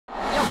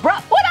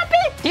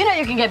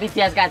you can get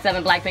BTS,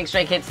 GOT7, Blackpink,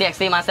 Stray Kids,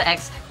 TXT, Monsta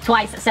X,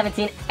 Twice,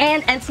 17,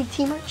 and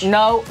NCT merch.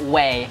 No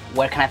way.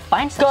 Where can I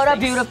find such Go to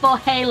things? Beautiful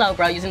Halo,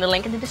 bro, using the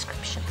link in the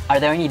description.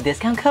 Are there any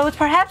discount codes,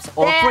 perhaps?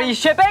 Or Yeah, free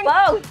shipping?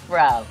 Both,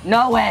 bro.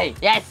 No way.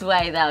 Yes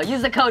way, though.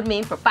 Use the code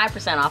MEME for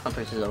 5% off on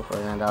purchases over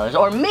 $49,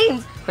 or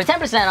MEMES for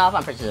 10% off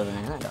on purchases over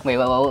 $99. Wait,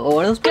 what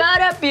are those? Go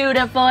to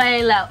Beautiful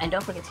Halo, and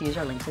don't forget to use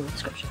our links in the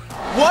description.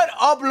 What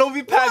up,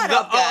 Lovey Pack? What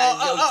up,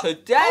 guys? Yo,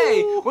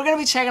 today, we're gonna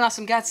be checking out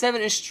some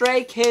GOT7 and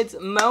Stray Kids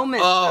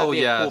moments. Oh, That'll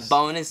be a cool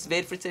bonus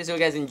vid for today, so you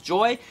guys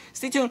enjoy.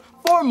 Stay tuned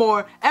for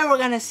more, and we're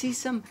gonna see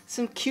some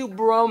cute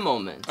bro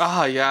moments.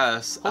 Ah,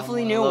 yes.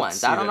 Hopefully new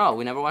ones. I don't know.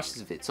 We never watched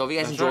this vid. So if you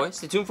guys enjoy,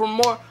 stay tuned for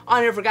more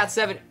on here for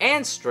GOT7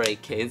 and Stray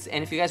Kids.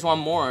 And if you guys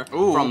want more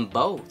from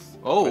both,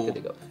 we're good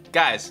to go.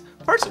 Guys,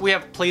 first we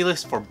have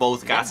playlists for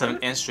both GOT7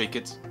 and Stray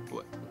Kids.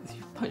 What?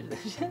 You punched that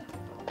shit?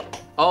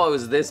 Oh, it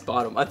was this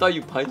bottom. I thought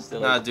you punched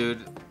it. Nah,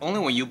 dude. Only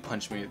when you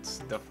punch me, it's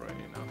different,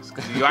 you know.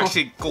 'Cause you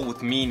actually go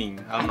with meaning.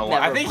 I don't know why.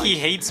 I think he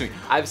hates me.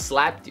 I've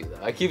slapped you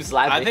though. I keep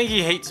slapping. I think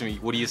he hates me.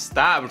 Would you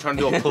stop? I'm trying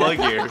to do a plug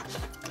here.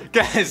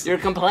 Guys, you're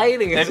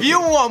complaining. If you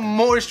want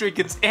more Stray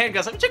Kids and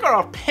GOT7, check out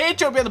our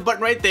Patreon. Be on the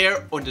button right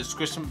there or in the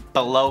description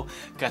below.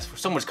 Guys, for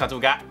so much content,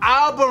 we got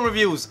album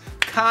reviews,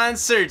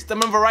 concerts, the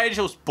variety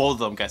shows, both of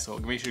them, guys. So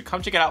make sure you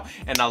come check it out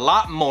and a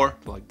lot more.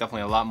 Like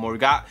definitely a lot more. We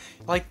got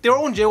like their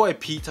own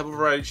JYP type of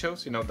variety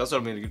shows. You know, that's what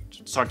I'm gonna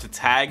start to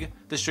tag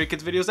the Stray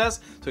Kids videos as.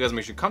 So guys,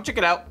 make sure you come check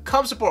it out.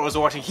 Come support us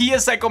watching. He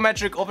is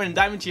Psychometric, Open and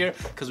Diamond tier,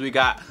 because we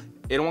got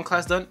 801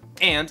 class done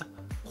and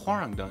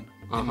Hwarang done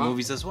in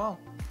movies as well.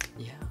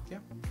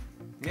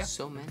 Yeah.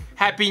 So many.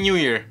 Happy New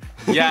Year.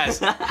 Yes.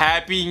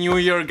 Happy New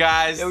Year,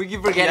 guys. Yeah, we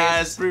keep forgetting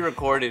it's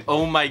pre-recorded.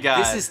 Oh my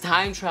god. This is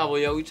time travel,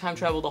 yo. We time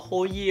traveled the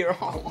whole year.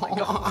 Oh my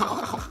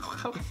god.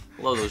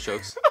 Love those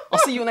jokes. I'll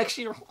see you next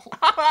year.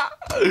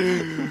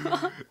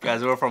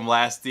 Guys, we're from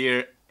last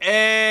year.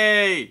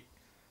 Hey!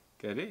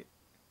 Get it?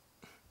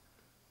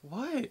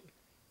 What?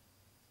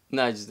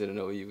 No, I just didn't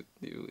know what you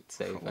would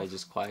say if I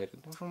just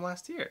quieted. We're from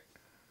last year.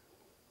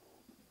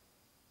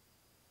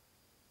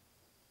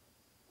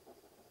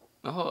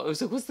 Oh, I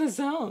was like, what's that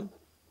sound?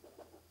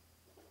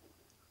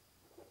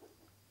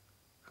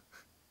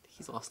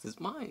 He's lost his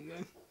mind,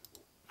 guys.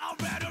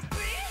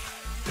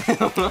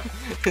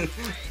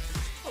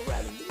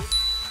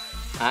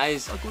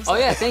 Nice. Oh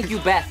yeah, thank you,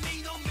 Beth.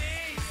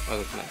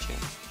 Welcome to my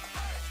channel.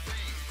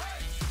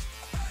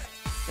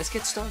 Let's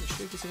get started.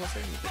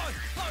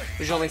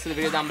 There's your link to the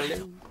video down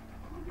below.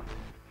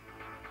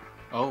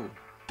 Oh.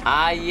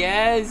 Ah,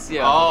 yes,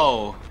 yo.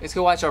 Oh. Let's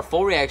go watch our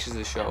full reactions to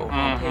the show.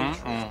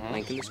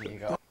 Link in the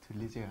description.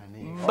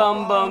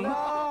 Bum bum.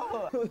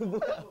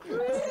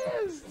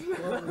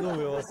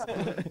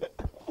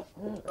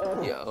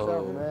 Yo.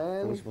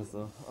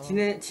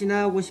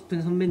 친하고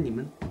싶은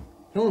선배님은?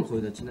 형은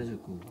거의 다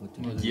친하실 거고.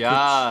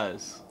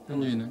 Yes.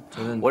 현준이는?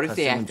 저는 What if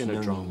they act in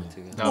a drama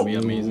together? That'd be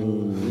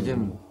amazing.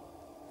 요즘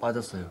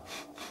빠졌어요.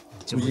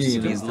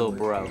 He's little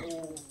bro.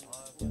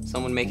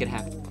 Someone make it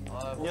happen.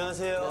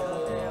 안녕하세요.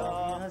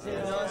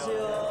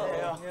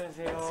 안녕하세요.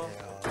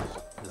 안녕하세요.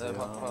 네,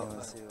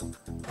 반갑습니다.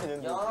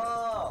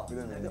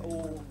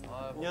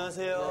 안녕하세요.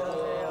 안녕하세요.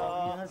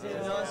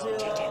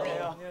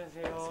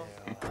 안녕하세요.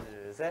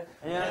 둘, 셋.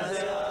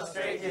 안녕하세요.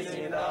 스트레이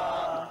키즈입니다.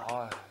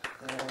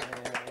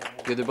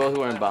 Good, they're both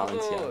wearing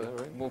Balenciaga,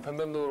 right? 뭐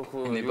뱀뱀도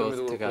그렇고 And they both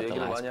유미도 took out 그렇고 the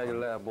얘기를 last 많이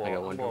하길래 뭐 I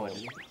got one 한번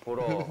more.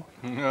 보러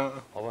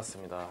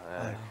와봤습니다.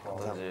 네,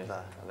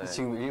 감사합니다. 네.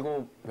 지금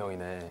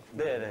 7명이네.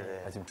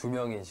 네네네. 지금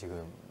 2명이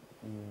지금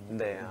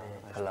네.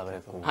 연락을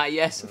했고. Ah,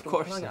 yes, of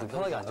course.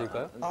 편하게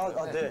앉을까요?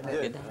 네.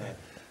 네.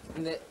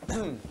 근데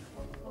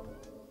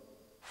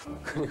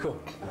그리고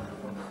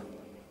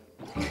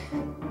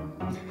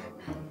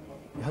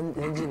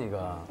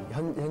현진이가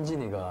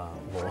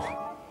뭐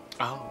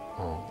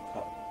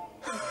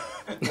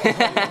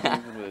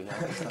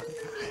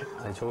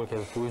아니 저걸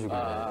계속 보여주고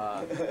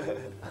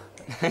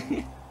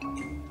있네.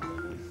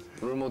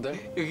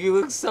 롤모델? He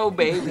looks so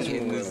baby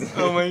in this.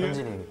 Oh my god.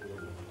 현진이.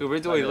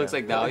 Where's the way he looks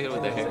like now? You know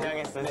what the heck?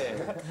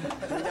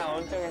 그냥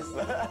엄청 했어.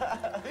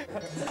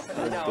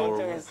 그냥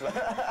엄청 했어.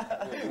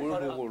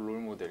 뭘 보고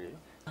롤모델이?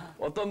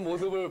 어떤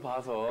모습을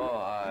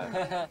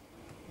봐서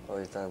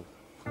일단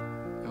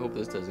I hope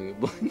this doesn't get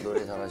blocked.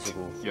 노래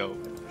잘하시고. Yo.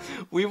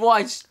 We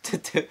watched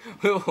the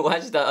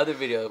other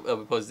video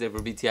we posted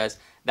for BTS.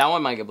 That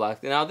one might get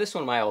blocked. Now this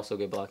one might also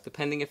get blocked,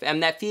 depending if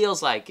that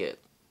feels like it.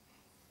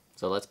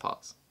 So let's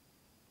pause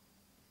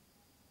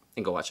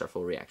and go watch our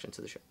full reaction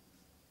to the show.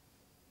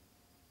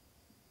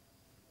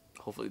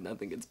 Hopefully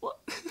nothing gets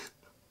blocked.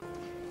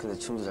 근데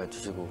춤도 잘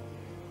추시고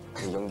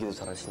연기도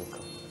잘하시니까.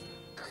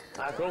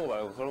 아 그런 거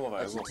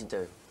말고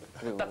진짜요.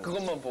 딱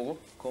그것만 보고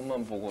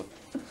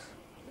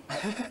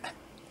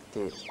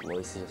되게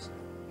멋있으셨어.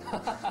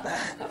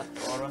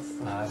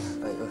 알았어.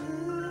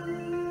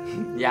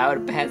 Yeah, I would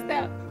have passed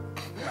out.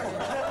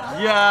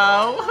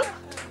 Yo.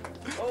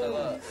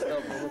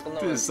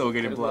 This is so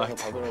getting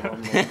blocked.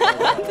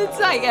 It's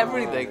like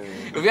everything.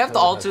 If we have to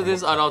alter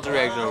this, unaltered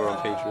reaction over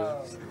on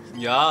Patreon.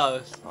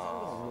 Yes.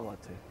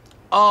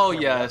 Oh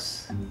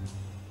yes.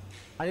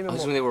 Oh,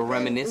 that's when they were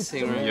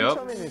reminiscing, right? Yup.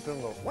 처음에는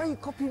그런 거. Why you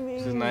copy me?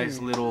 It's a nice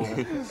little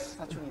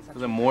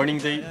the morning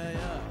date.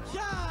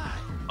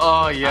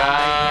 Oh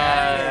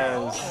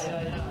yes.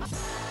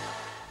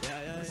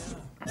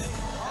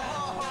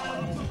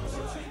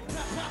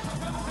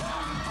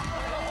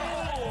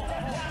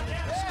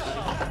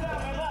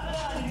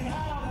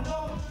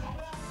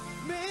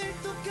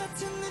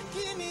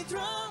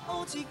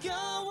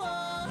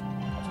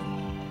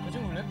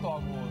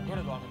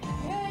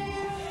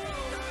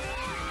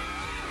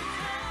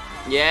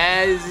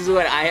 Yeah, this is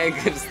what I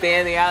kept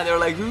standing out there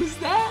like, who's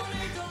that?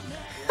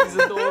 He's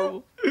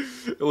adorable.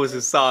 It was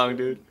his song,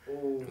 dude.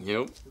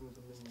 Yep.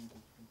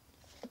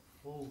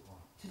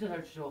 진짜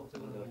잘 치셔.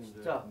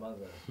 진짜.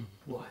 맞아요.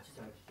 와, 진짜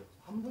잘 치셔.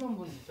 한 분 한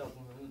분 진짜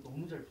보면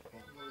너무 잘 치셔.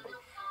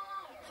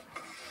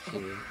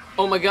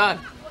 Oh my god.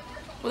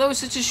 Well, that was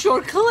such a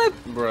short clip.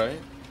 Right.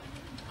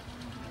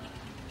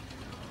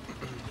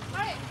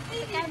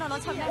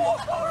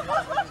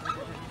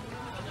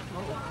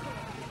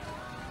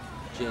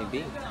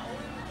 JB.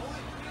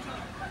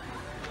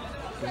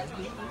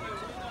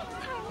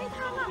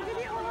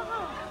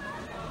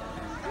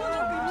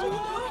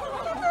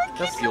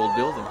 That's the old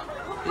building.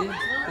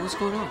 Yeah, what's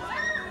going on?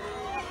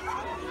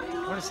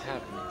 What is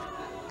happening?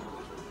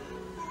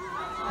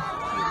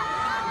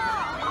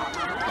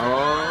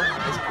 Oh,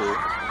 that's cool.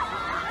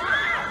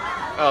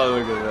 Oh,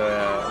 look at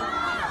that.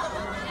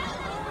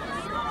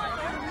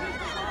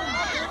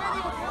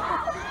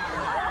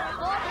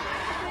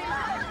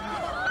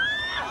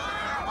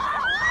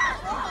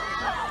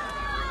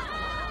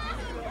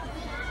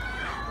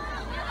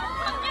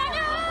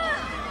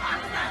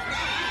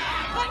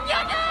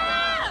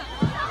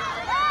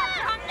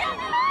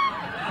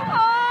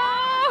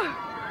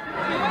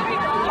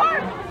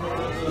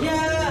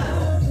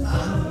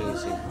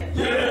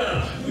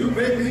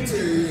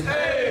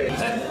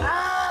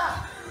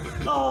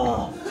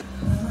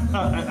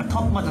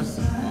 턱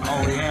맞았어.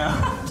 Oh yeah.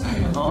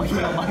 Oh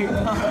yeah, my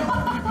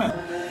God.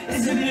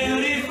 It's a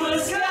beautiful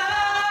sky.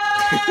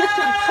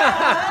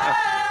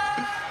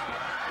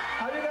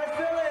 How you guys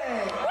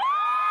feeling?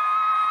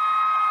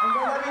 I'm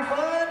gonna have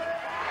fun?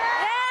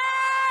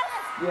 Yes!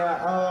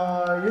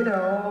 Yeah, you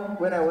know,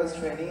 when I was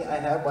training, I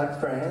have one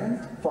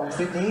friend from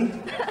Sydney.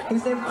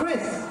 His name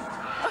Chris.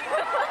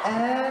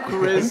 And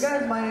Chris. you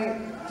guys might,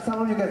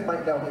 some of you guys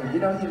might know him. You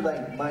know him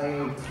like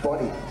my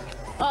body.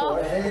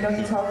 And then, you know,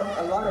 he talked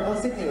a lot about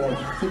Sydney, like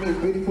Sydney is a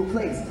beautiful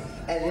place.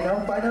 And you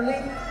know,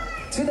 finally,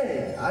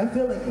 today, I'm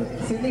feeling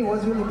it. Sydney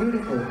was really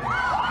beautiful.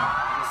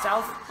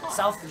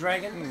 South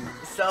Dragon.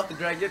 South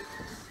Dragon.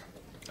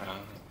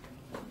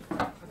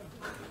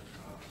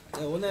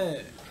 네,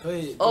 오늘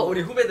저희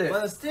우리 후배들.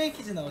 오늘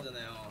스트레이키즈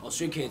나오잖아요.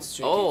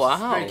 스트레이키즈. Oh, wow.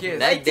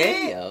 That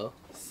day, yo.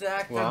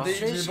 Wow.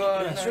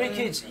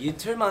 스트레이키즈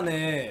이틀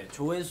만에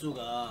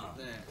조회수가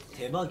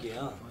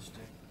대박이야.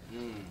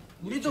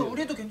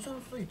 우리도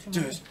괜찮았어 이틀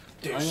만에.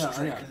 아니야.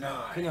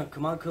 그냥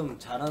그만큼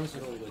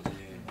자랑스러운 거지.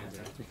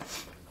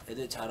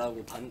 애들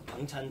잘하고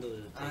방찬도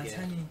되게.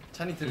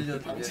 찬이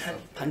들으셔도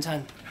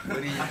반찬.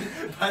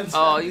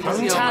 Oh, you can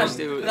see how much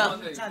they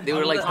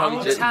were like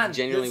probably just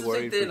genuinely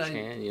worried for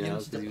Chan, you know,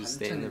 because he was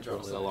staying there for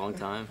like a long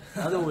time.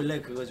 나도 원래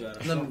그거 줄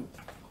알았어.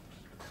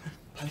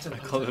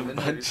 Call him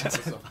반찬.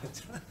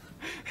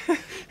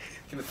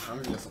 근데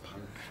방이었어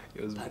방.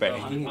 It was bang.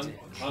 방이지.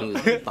 He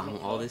was bang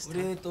all this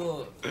time. 우리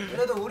또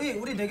그래도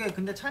우리 되게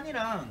근데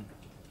찬이랑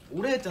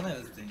오래 했잖아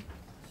연습생.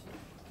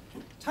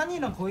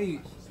 찬이랑 거의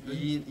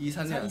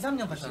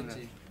 2-3년 같이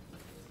했지.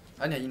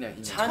 아니야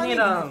 2년.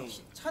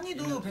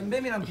 찬이도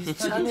뱀뱀이랑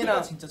비슷하게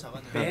찬이랑 진짜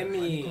작았는데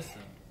뱀이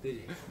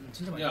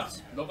진짜 많이 야,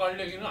 컸어. 너가 할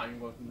얘기는 아닌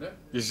것 같은데?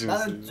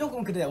 나는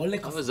조금 근데 원래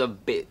I 컸어. was a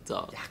bit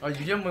tall. 아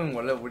유기현은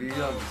원래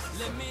우리랑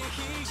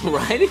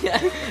Right?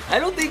 I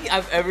don't think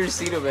I've ever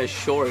seen him as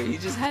short. He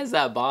just has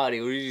that body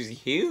where he's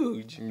just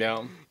huge.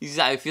 Yeah.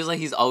 It feels like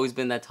he's always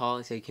been that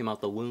tall. So he came out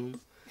the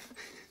womb.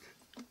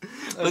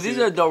 But these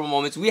are adorable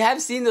moments. We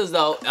have seen those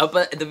though,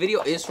 but the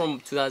video is from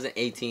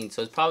 2018,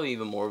 so it's probably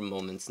even more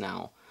moments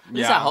now. At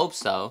least I hope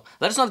so.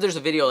 Let us know if there's a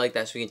video like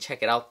that so we can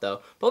check it out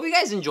though. But hope you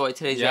guys enjoyed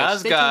today's video. Yes,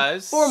 Stay tuned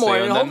guys. for more. See you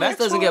And in the hope this next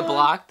doesn't get one.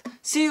 blocked.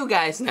 See you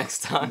guys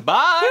next time.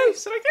 Bye.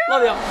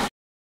 Love y'all.